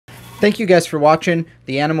Thank you guys for watching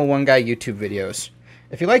the Animal One Guy YouTube videos.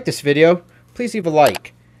 If you like this video, please leave a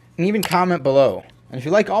like and even comment below. And if you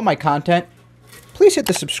like all my content, please hit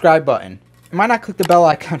the subscribe button. And why not click the bell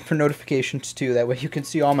icon for notifications too? That way you can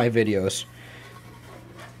see all my videos.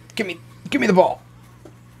 Give me the ball.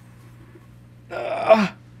 Look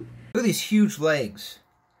at these huge legs.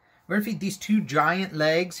 We're gonna feed these two giant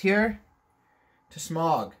legs here to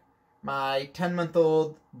Smog, my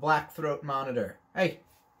 10-month-old black throat monitor. Hey,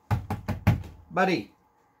 buddy,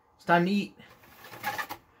 it's time to eat.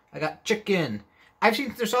 I got chicken. I've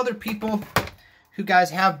seen there's other people who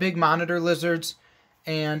guys have big monitor lizards,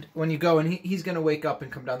 and when you go, and he's gonna wake up and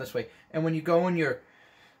come down this way, and when you go and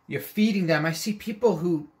you're feeding them, I see people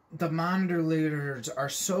who the monitor lizards are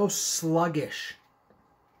so sluggish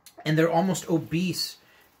and they're almost obese,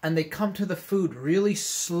 and they come to the food really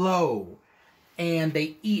slow, and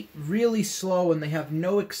they eat really slow, and they have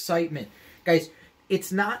no excitement. Guys,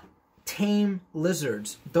 it's not tame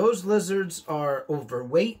lizards. Those lizards are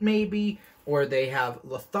overweight maybe, or they have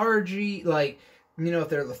lethargy, like, you know, if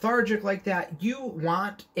they're lethargic like that. You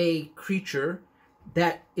want a creature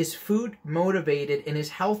that is food motivated and is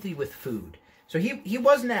healthy with food. So he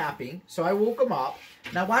was napping, so I woke him up.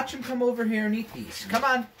 Now watch him come over here and eat these. Come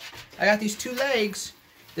on. I got these two legs.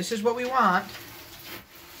 This is what we want.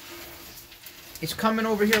 He's coming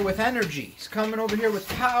over here with energy. He's coming over here with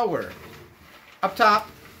power. Up top.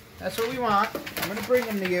 That's what we want. I'm going to bring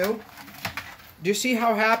him to you. Do you see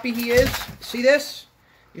how happy he is? See this?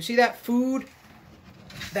 You see that food?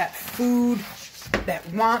 That food, that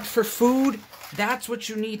want for food? That's what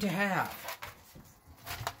you need to have.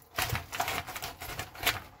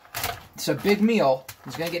 It's a big meal.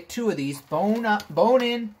 He's going to get two of these. Bone up, bone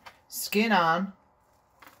in, skin on.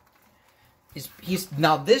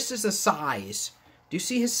 Now this is a size. Do you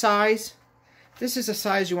see his size? This is a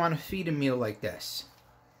size you want to feed a meal like this.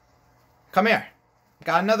 Come here.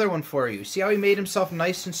 Got another one for you. See how he made himself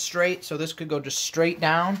nice and straight, so this could go just straight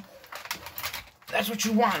down? That's what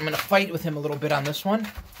you want. I'm going to fight with him a little bit on this one.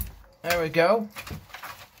 There we go.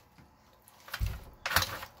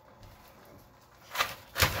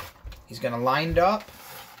 He's going to line it up.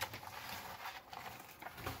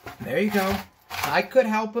 There you go. I could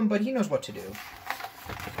help him, but he knows what to do.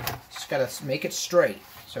 Just got to make it straight,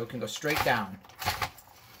 so it can go straight down.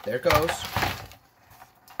 There it goes.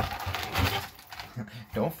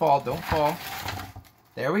 Don't fall, don't fall.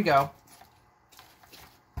 There we go.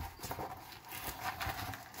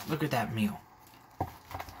 Look at that meal.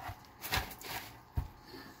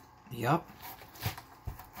 Yup.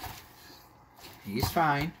 He's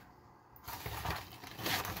fine.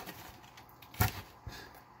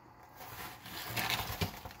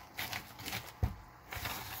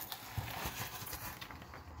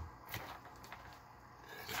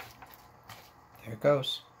 There it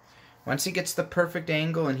goes. Once he gets the perfect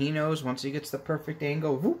angle, and he knows once he gets the perfect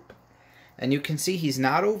angle, whoop. And you can see he's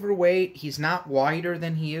not overweight. He's not wider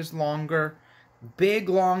than he is longer. Big,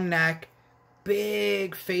 long neck.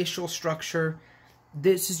 Big facial structure.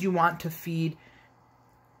 This is you want to feed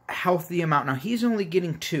a healthy amount. Now, he's only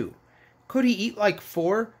getting 2. Could he eat like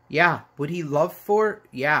 4? Yeah. Would he love 4?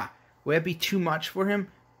 Yeah. Would it be too much for him?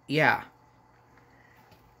 Yeah.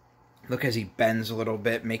 Look as he bends a little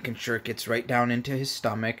bit, making sure it gets right down into his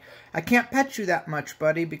stomach. I can't pet you that much,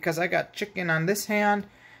 buddy, because I got chicken on this hand,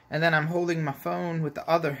 and then I'm holding my phone with the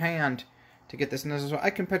other hand to get this. So I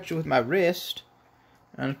can pet you with my wrist.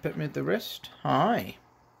 And pet me with the wrist. Hi.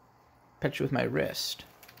 Pet you with my wrist.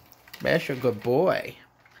 That's a good boy.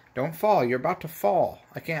 Don't fall. You're about to fall.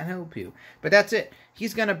 I can't help you. But that's it.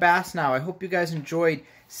 He's going to bask now. I hope you guys enjoyed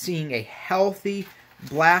seeing a healthy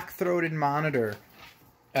black-throated monitor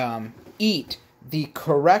eat the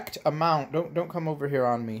correct amount. Don't come over here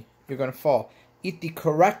on me. You're going to fall. Eat the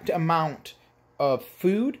correct amount of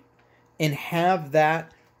food and have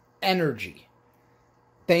that energy.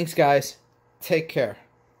 Thanks, guys. Take care.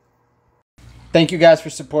 Thank you guys for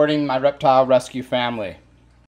supporting my reptile rescue family.